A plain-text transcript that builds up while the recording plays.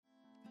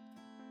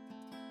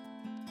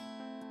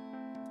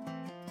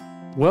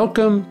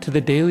Welcome to the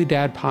Daily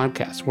Dad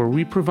Podcast, where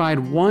we provide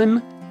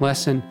one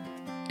lesson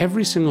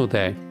every single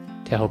day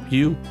to help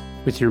you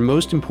with your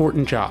most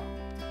important job,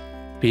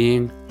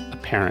 being a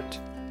parent.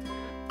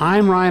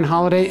 I'm Ryan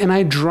Holiday, and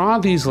I draw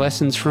these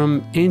lessons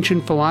from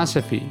ancient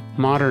philosophy,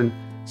 modern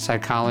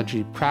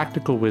psychology,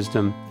 practical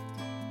wisdom,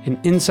 and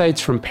insights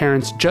from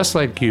parents just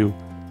like you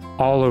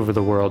all over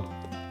the world.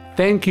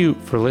 Thank you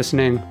for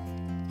listening,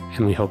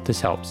 and we hope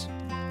this helps.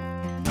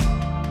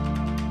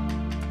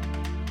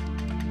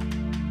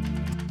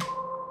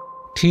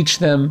 Teach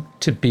them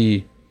to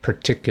be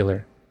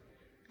particular.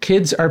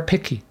 Kids are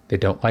picky. They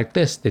don't like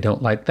this. They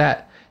don't like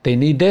that. They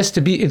need this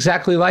to be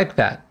exactly like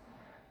that.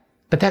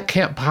 But that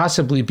can't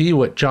possibly be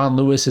what John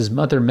Lewis's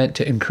mother meant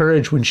to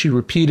encourage when she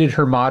repeated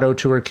her motto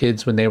to her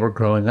kids when they were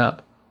growing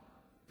up.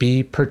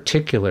 Be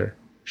particular,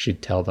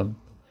 she'd tell them.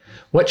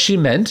 What she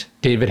meant,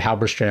 David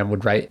Halberstam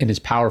would write in his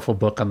powerful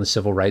book on the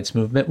civil rights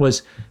movement,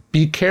 was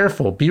be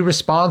careful, be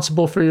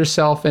responsible for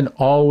yourself, and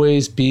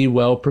always be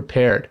well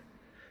prepared.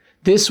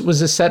 This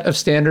was a set of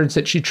standards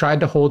that she tried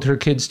to hold her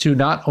kids to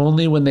not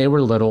only when they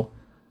were little,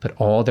 but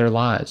all their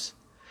lives.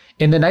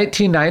 In the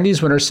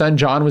 1990s, when her son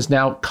John was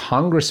now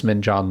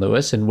Congressman John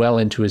Lewis and well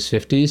into his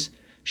 50s,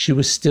 she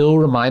was still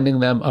reminding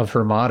them of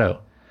her motto.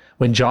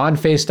 When John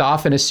faced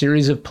off in a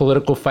series of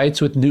political fights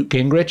with Newt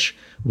Gingrich,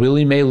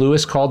 Willie Mae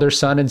Lewis called her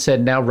son and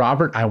said, "Now,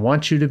 Robert, I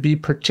want you to be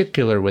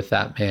particular with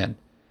that man."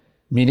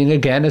 Meaning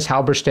again, as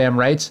Halberstam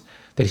writes,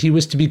 that he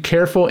was to be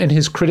careful in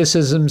his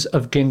criticisms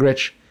of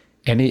Gingrich.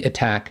 Any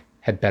attack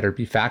had better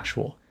be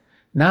factual.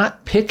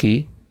 Not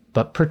picky,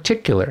 but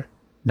particular.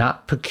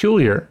 Not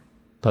peculiar,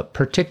 but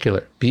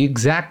particular. Be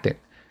exacting.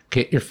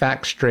 Get your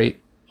facts straight.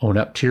 Own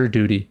up to your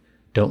duty.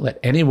 Don't let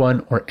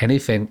anyone or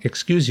anything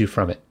excuse you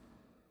from it.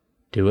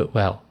 Do it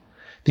well.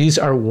 These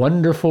are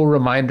wonderful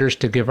reminders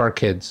to give our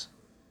kids.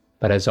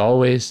 But as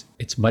always,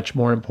 it's much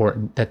more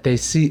important that they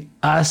see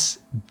us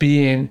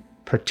being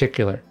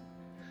particular.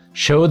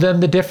 Show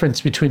them the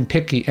difference between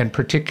picky and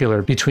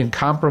particular, between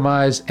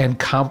compromise and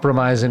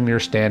compromising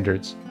your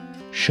standards.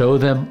 Show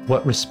them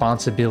what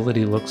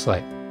responsibility looks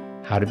like,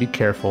 how to be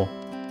careful,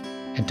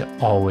 and to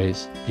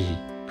always be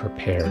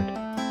prepared.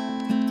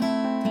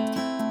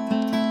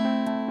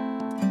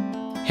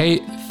 Hey,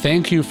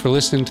 thank you for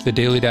listening to the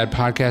Daily Dad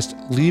Podcast.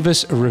 Leave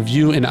us a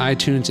review in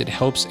iTunes. It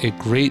helps a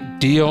great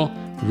deal.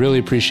 Really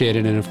appreciate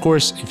it. And of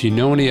course, if you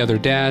know any other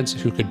dads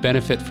who could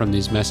benefit from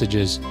these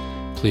messages,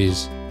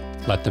 please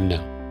let them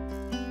know.